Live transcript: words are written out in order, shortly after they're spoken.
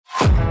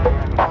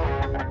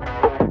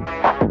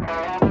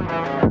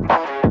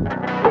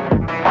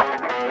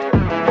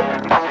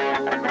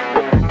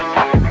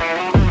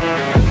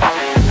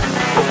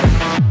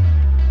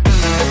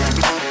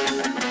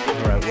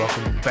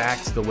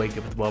Wake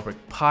Up with Wellbrook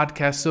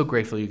podcast. So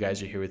grateful you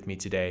guys are here with me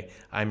today.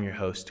 I'm your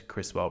host,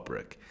 Chris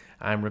Wellbrook.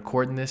 I'm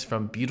recording this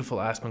from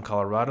beautiful Aspen,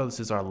 Colorado. This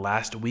is our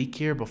last week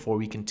here before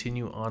we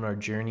continue on our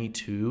journey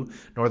to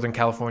Northern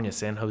California,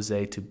 San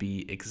Jose to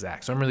be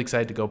exact. So I'm really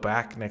excited to go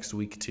back next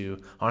week to,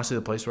 honestly,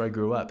 the place where I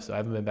grew up. So I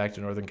haven't been back to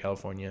Northern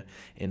California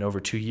in over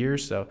 2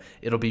 years. So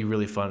it'll be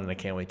really fun, and I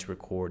can't wait to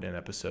record an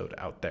episode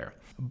out there.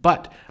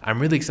 But I'm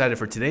really excited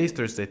for today's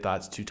Thursday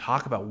Thoughts to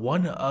talk about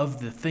one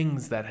of the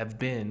things that have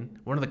been,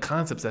 one of the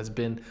concepts that's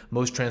been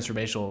most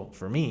transformational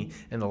for me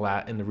in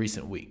the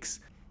recent weeks.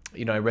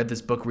 You know, I read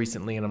this book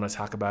recently, and I'm going to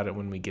talk about it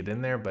when we get in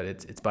there, but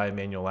it's by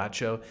Emmanuel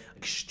Acho,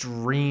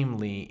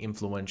 extremely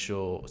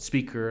influential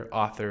speaker,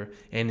 author,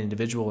 and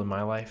individual in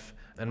my life.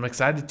 And I'm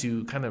excited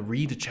to kind of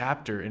read a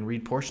chapter and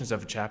read portions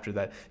of a chapter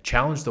that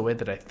challenge the way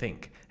that I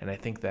think. And I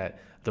think that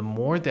the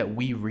more that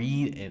we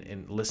read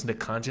and listen to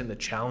content that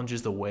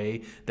challenges the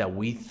way that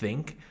we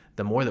think,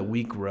 the more that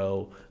we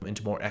grow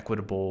into more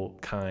equitable,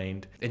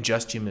 kind, and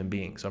just human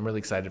beings. So I'm really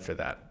excited for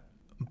that.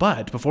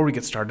 But before we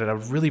get started, I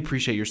would really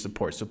appreciate your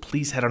support. So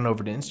please head on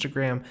over to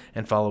Instagram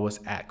and follow us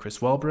at Chris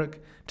Wellbrook.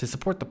 To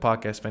support the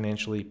podcast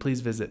financially,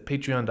 please visit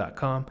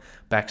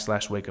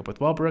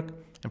patreon.com/wakeupwithwellbrook.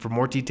 And for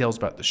more details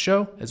about the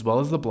show, as well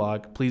as the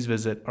blog, please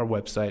visit our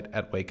website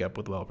at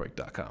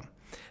wakeupwithwellbrook.com.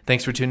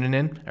 Thanks for tuning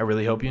in. I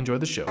really hope you enjoy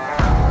the show.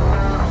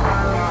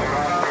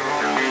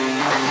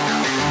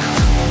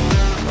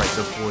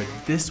 So for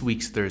this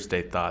week's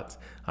Thursday Thoughts,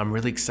 I'm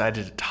really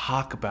excited to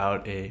talk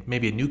about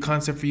maybe a new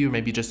concept for you,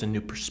 maybe just a new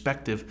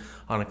perspective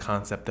on a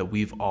concept that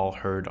we've all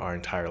heard our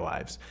entire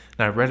lives.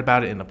 And I read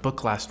about it in a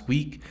book last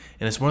week,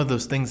 and it's one of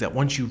those things that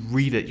once you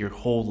read it, your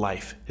whole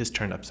life is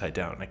turned upside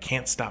down. I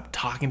can't stop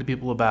talking to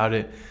people about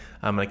it.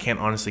 And I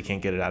honestly can't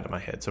get it out of my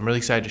head. So I'm really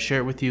excited to share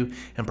it with you,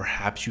 and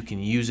perhaps you can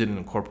use it and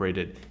incorporate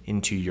it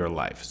into your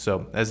life.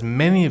 So as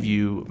many of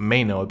you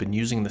may know, I've been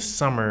using the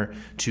summer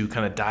to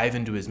kind of dive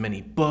into as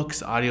many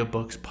books,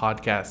 audiobooks,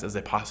 podcasts as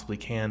I possibly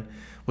can,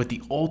 with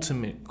the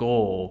ultimate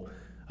goal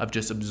of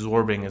just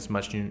absorbing as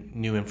much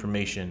new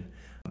information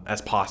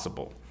as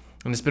possible.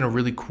 And it's been a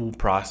really cool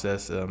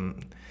process.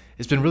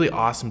 It's been really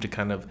awesome to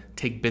kind of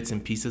take bits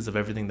and pieces of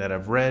everything that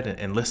I've read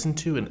and listened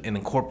to and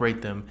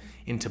incorporate them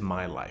into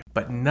my life.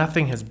 But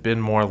nothing has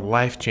been more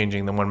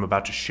life-changing than what I'm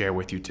about to share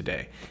with you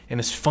today. And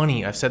it's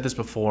funny, I've said this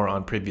before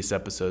on previous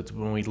episodes,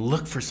 when we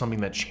look for something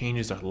that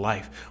changes our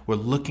life, we're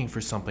looking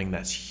for something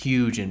that's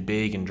huge and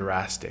big and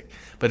drastic.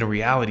 But in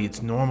reality,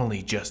 it's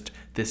normally just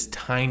this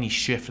tiny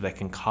shift that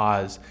can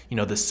cause,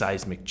 this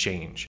seismic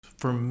change.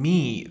 For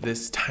me,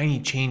 this tiny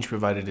change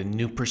provided a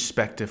new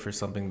perspective for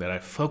something that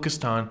I've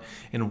focused on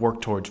and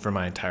worked towards for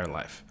my entire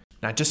life.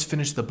 Now, I just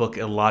finished the book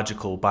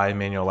Illogical by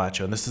Emmanuel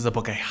Acho, and this is a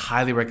book I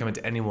highly recommend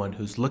to anyone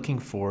who's looking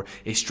for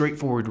a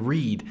straightforward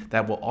read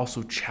that will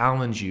also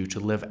challenge you to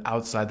live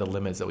outside the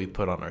limits that we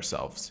put on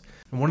ourselves.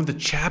 And one of the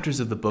chapters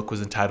of the book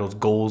was entitled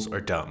Goals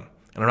Are Dumb.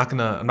 And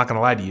I'm not gonna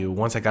lie to you,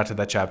 once I got to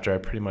that chapter, I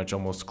pretty much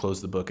almost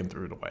closed the book and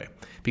threw it away.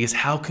 Because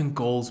how can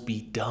goals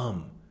be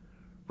dumb?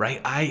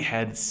 Right?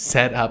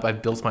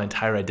 I've built my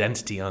entire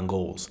identity on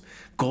goals.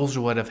 Goals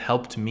are what have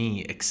helped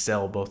me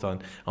excel both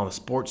on the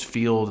sports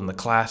field, in the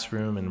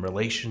classroom, and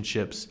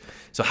relationships.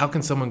 So how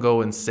can someone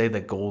go and say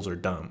that goals are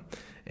dumb?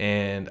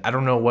 And I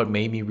don't know what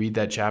made me read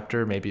that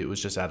chapter. Maybe it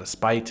was just out of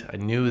spite. I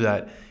knew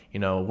that,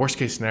 worst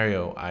case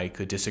scenario, I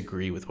could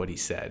disagree with what he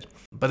said.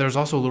 But there was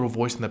also a little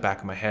voice in the back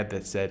of my head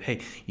that said, hey,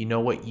 you know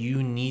what?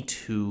 You need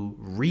to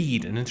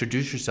read and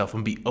introduce yourself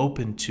and be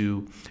open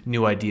to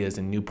new ideas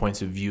and new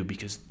points of view,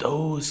 because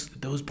those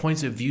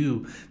points of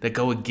view that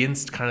go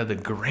against kind of the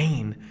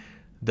grain,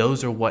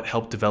 those are what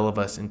help develop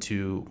us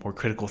into more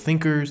critical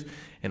thinkers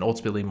and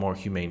ultimately more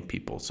humane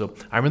people. So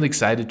I'm really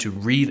excited to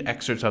read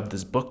excerpts of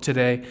this book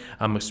today,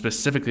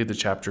 specifically the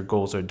chapter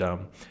Goals Are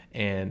Dumb,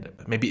 and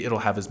maybe it'll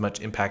have as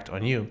much impact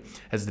on you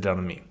as it did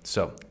on me.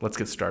 So let's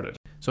get started.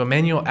 So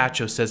Emmanuel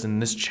Acho says in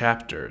this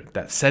chapter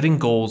that setting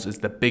goals is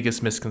the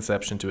biggest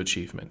misconception to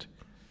achievement.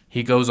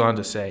 He goes on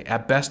to say,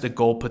 at best, a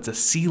goal puts a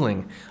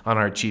ceiling on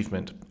our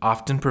achievement,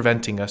 often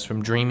preventing us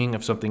from dreaming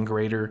of something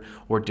greater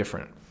or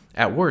different.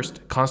 At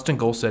worst, constant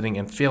goal setting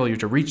and failure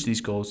to reach these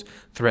goals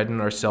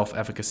threaten our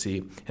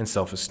self-efficacy and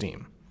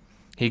self-esteem.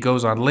 He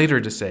goes on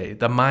later to say,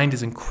 the mind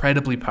is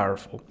incredibly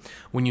powerful.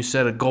 When you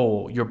set a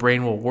goal, your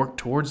brain will work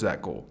towards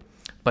that goal,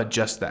 but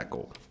just that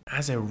goal.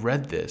 As I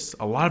read this,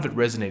 a lot of it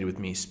resonated with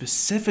me,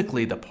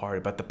 specifically the part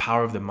about the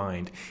power of the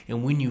mind,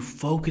 and when you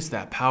focus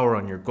that power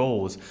on your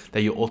goals,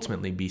 that you'll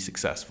ultimately be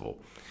successful.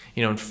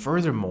 And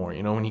furthermore,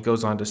 when he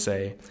goes on to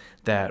say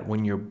that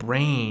when you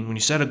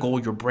set a goal,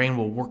 your brain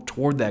will work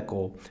toward that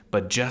goal,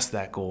 but just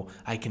that goal,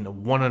 I can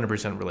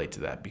 100% relate to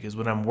that, because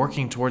when I'm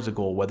working towards a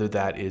goal, whether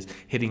that is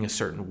hitting a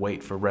certain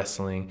weight for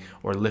wrestling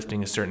or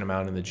lifting a certain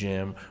amount in the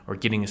gym or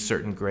getting a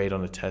certain grade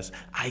on a test,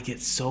 I get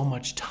so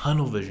much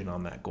tunnel vision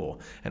on that goal.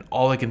 And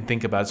all I can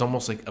think about is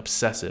almost like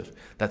obsessive.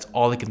 That's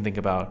all I can think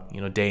about,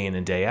 day in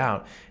and day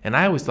out. And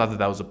I always thought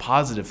that was a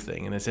positive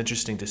thing. And it's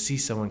interesting to see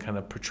someone kind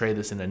of portray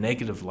this in a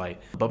negative light.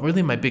 But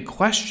really my big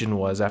question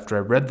was, after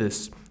I read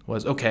this,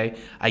 was, okay,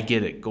 I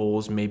get it.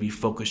 Goals maybe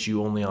focus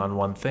you only on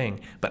one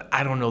thing, but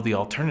I don't know the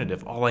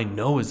alternative. All I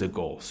know is a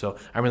goal. So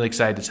I'm really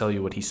excited to tell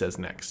you what he says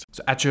next.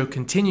 So Acho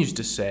continues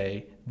to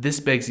say, this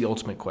begs the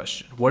ultimate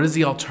question. What is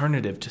the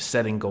alternative to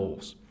setting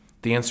goals?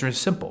 The answer is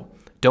simple.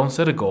 Don't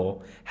set a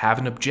goal. Have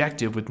an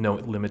objective with no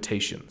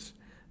limitations.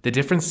 The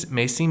difference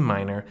may seem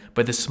minor,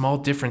 but this small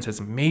difference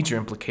has major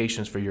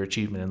implications for your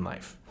achievement in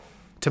life.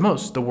 To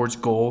most, the words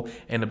goal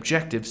and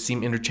objective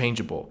seem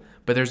interchangeable,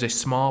 but there's a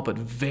small but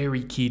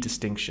very key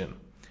distinction.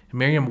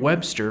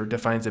 Merriam-Webster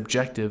defines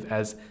objective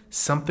as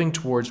something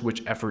towards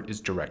which effort is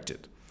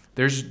directed.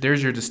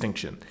 There's your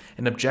distinction.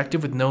 An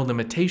objective with no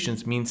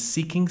limitations means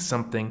seeking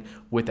something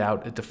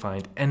without a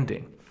defined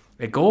ending.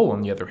 A goal,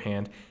 on the other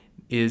hand,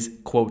 is,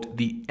 quote,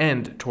 the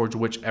end towards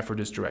which effort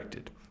is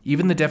directed.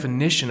 Even the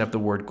definition of the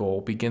word goal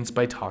begins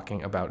by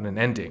talking about an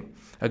ending.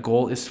 A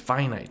goal is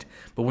finite,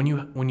 but when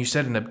you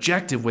set an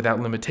objective without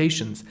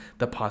limitations,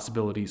 the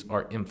possibilities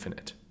are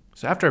infinite.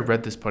 So after I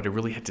read this part, I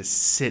really had to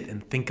sit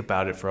and think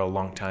about it for a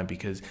long time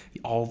because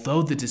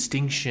although the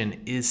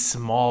distinction is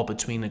small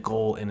between a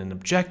goal and an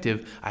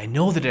objective, I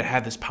know that it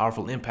had this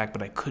powerful impact,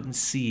 but I couldn't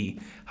see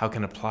how I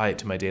can apply it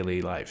to my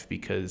daily life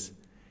because,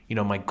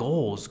 my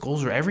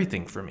goals are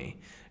everything for me.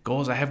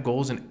 I have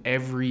goals in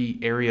every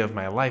area of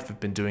my life.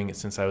 I've been doing it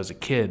since I was a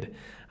kid,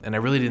 and I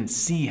really didn't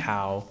see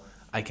how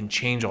I can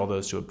change all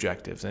those to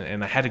objectives.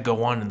 And I had to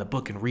go on in the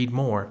book and read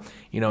more,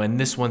 and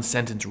this one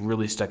sentence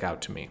really stuck out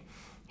to me.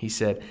 He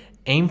said,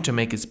 aim to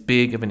make as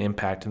big of an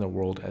impact in the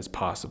world as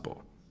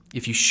possible.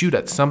 If you shoot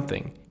at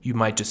something, you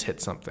might just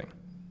hit something.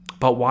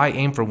 But why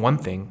aim for one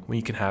thing when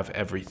you can have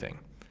everything?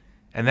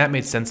 And that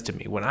made sense to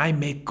me. When I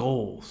make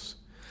goals,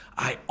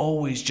 I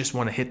always just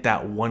want to hit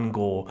that one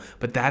goal,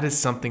 but that is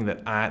something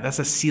that's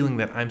a ceiling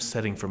that I'm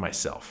setting for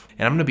myself.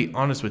 And I'm going to be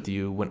honest with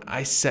you, when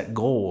I set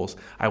goals,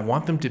 I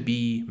want them to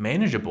be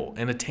manageable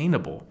and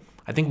attainable.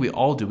 I think we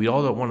all do. We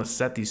all don't want to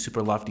set these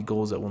super lofty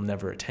goals that we'll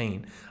never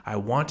attain. I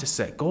want to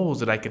set goals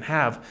that I can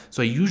have,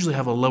 so I usually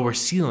have a lower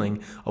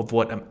ceiling of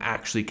what I'm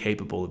actually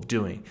capable of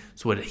doing.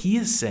 So what he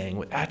is saying,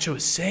 what Acho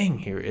is saying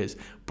here is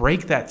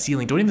break that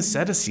ceiling. Don't even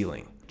set a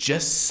ceiling.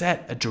 Just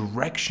set a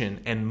direction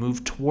and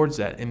move towards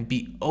that and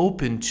be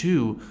open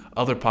to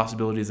other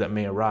possibilities that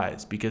may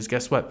arise. Because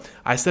guess what?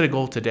 I set a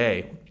goal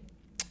today.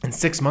 And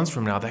 6 months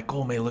from now, that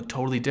goal may look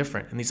totally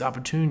different. And these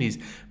opportunities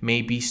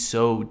may be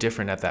so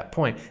different at that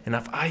point. And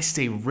if I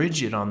stay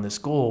rigid on this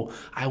goal,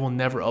 I will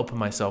never open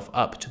myself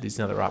up to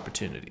these other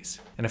opportunities.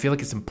 And I feel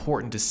like it's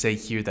important to say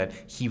here that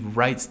he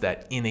writes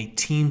that in a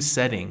team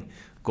setting,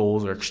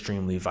 goals are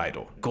extremely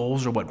vital.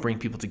 Goals are what bring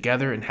people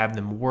together and have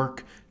them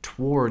work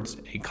towards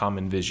a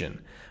common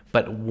vision.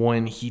 But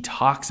when he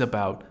talks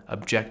about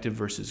objective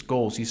versus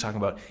goals, he's talking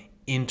about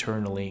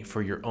internally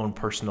for your own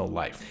personal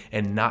life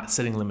and not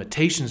setting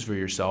limitations for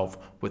yourself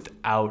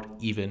without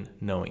even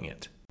knowing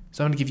it.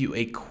 So I'm going to give you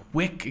a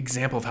quick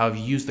example of how I've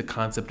used the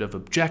concept of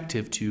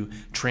objective to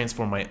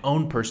transform my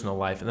own personal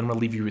life. And then I'm going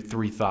to leave you with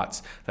 3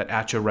 thoughts that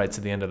Acho writes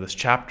at the end of this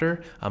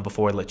chapter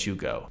before I let you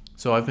go.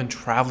 So I've been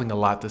traveling a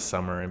lot this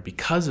summer, and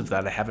because of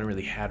that, I haven't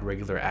really had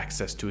regular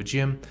access to a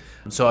gym.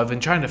 So I've been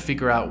trying to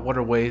figure out what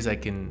are ways I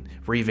can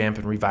revamp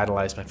and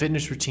revitalize my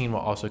fitness routine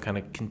while also kind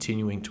of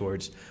continuing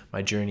towards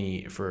my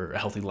journey for a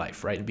healthy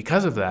life, right? And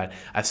because of that,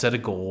 I set a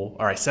goal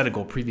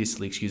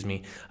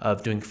previously,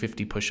 of doing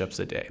 50 push-ups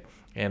a day.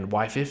 And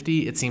why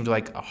 50? It seemed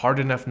like a hard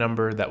enough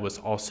number that was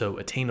also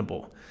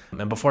attainable.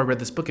 And before I read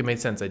this book, it made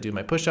sense. I do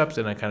my push-ups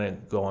and I kind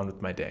of go on with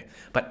my day.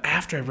 But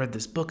after I read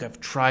this book, I've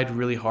tried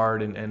really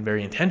hard and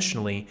very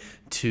intentionally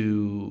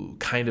to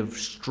kind of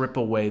strip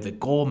away the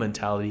goal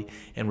mentality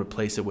and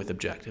replace it with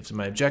objectives. And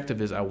my objective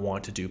is I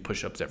want to do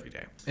push-ups every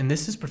day. And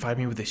this has provided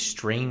me with a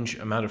strange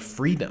amount of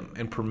freedom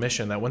and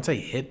permission that once I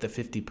hit the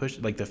 50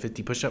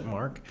 push-up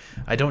mark,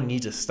 I don't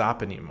need to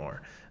stop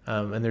anymore.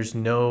 And there's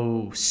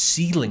no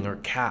ceiling or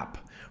cap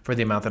for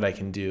the amount that I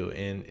can do.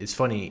 And it's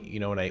funny,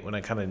 when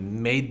I kind of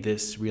made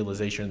this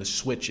realization, the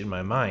switch in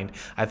my mind,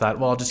 I thought,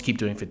 well, I'll just keep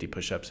doing 50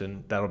 push-ups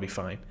and that'll be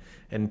fine.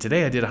 And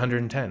today I did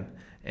 110.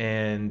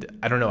 And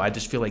I don't know, I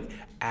just feel like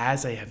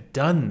as I have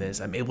done this,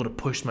 I'm able to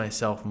push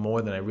myself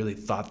more than I really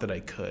thought that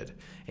I could.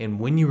 And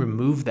when you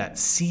remove that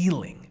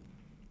ceiling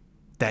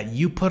that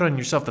you put on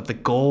yourself, that the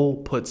goal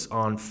puts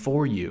on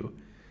for you,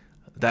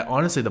 that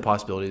honestly the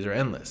possibilities are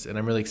endless. And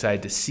I'm really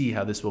excited to see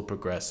how this will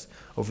progress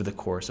over the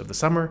course of the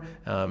summer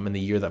and the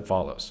year that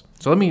follows.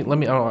 So let me,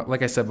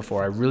 like I said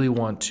before, I really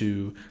want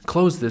to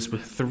close this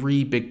with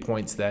 3 big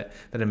points that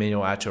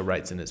Emmanuel Acho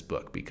writes in his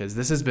book, because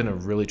this has been a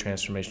really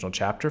transformational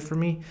chapter for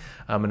me.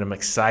 And I'm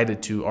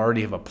excited to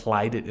already have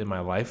applied it in my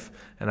life.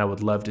 And I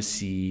would love to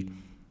see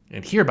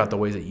and hear about the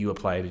ways that you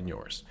apply it in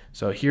yours.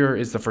 So here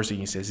is the first thing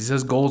he says. He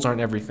says, goals aren't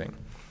everything.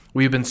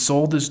 We have been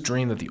sold this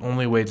dream that the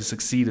only way to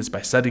succeed is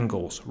by setting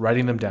goals,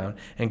 writing them down,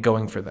 and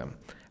going for them.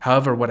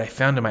 However, what I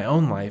found in my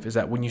own life is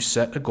that when you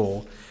set a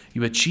goal,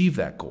 you achieve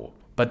that goal,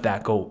 but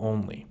that goal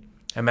only.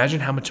 Imagine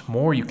how much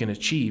more you can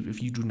achieve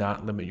if you do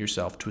not limit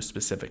yourself to a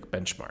specific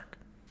benchmark.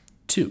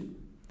 2.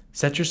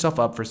 Set yourself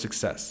up for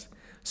success.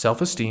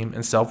 Self-esteem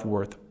and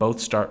self-worth both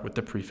start with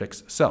the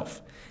prefix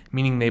self.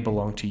 meaning they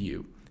belong to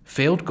you.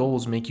 Failed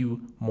goals make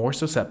you more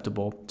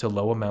susceptible to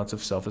low amounts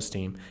of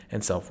self-esteem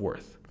and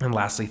self-worth. And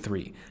lastly,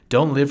 3,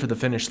 don't live for the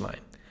finish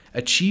line.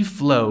 Achieve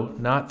flow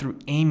not through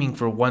aiming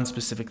for one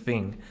specific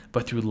thing,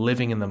 but through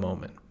living in the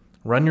moment.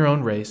 Run your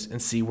own race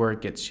and see where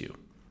it gets you.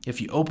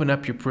 If you open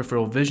up your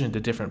peripheral vision to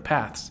different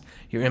paths,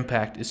 your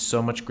impact is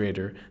so much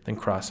greater than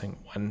crossing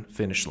one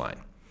finish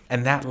line.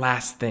 And that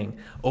last thing,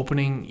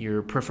 opening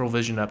your peripheral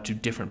vision up to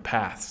different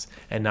paths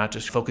and not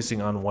just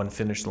focusing on one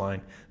finish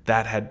line,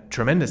 that had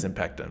tremendous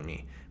impact on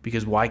me.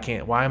 Because why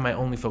am I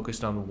only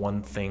focused on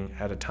one thing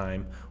at a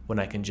time when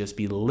I can just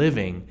be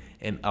living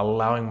and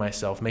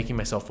making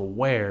myself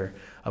aware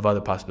of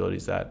other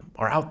possibilities that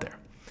are out there?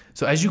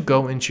 So as you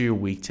go into your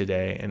week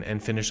today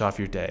and finish off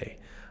your day,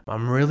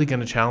 I'm really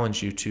going to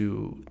challenge you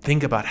to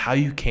think about how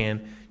you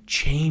can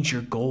change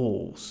your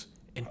goals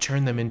and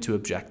turn them into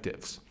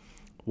objectives.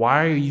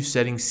 Why are you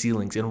setting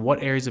ceilings? In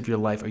what areas of your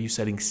life are you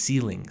setting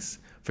ceilings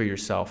for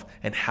yourself?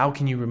 And how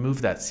can you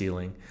remove that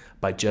ceiling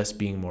by just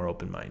being more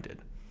open-minded?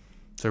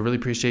 So I really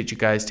appreciate you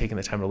guys taking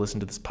the time to listen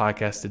to this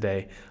podcast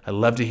today. I'd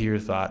love to hear your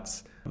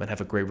thoughts, and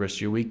have a great rest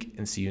of your week,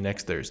 and see you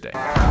next Thursday. I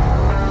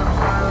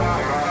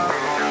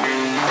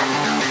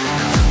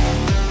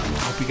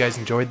hope you guys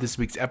enjoyed this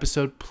week's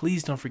episode.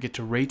 Please don't forget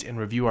to rate and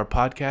review our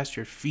podcast.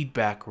 Your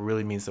feedback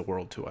really means the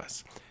world to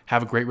us.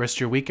 Have a great rest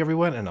of your week,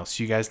 everyone, and I'll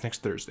see you guys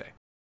next Thursday.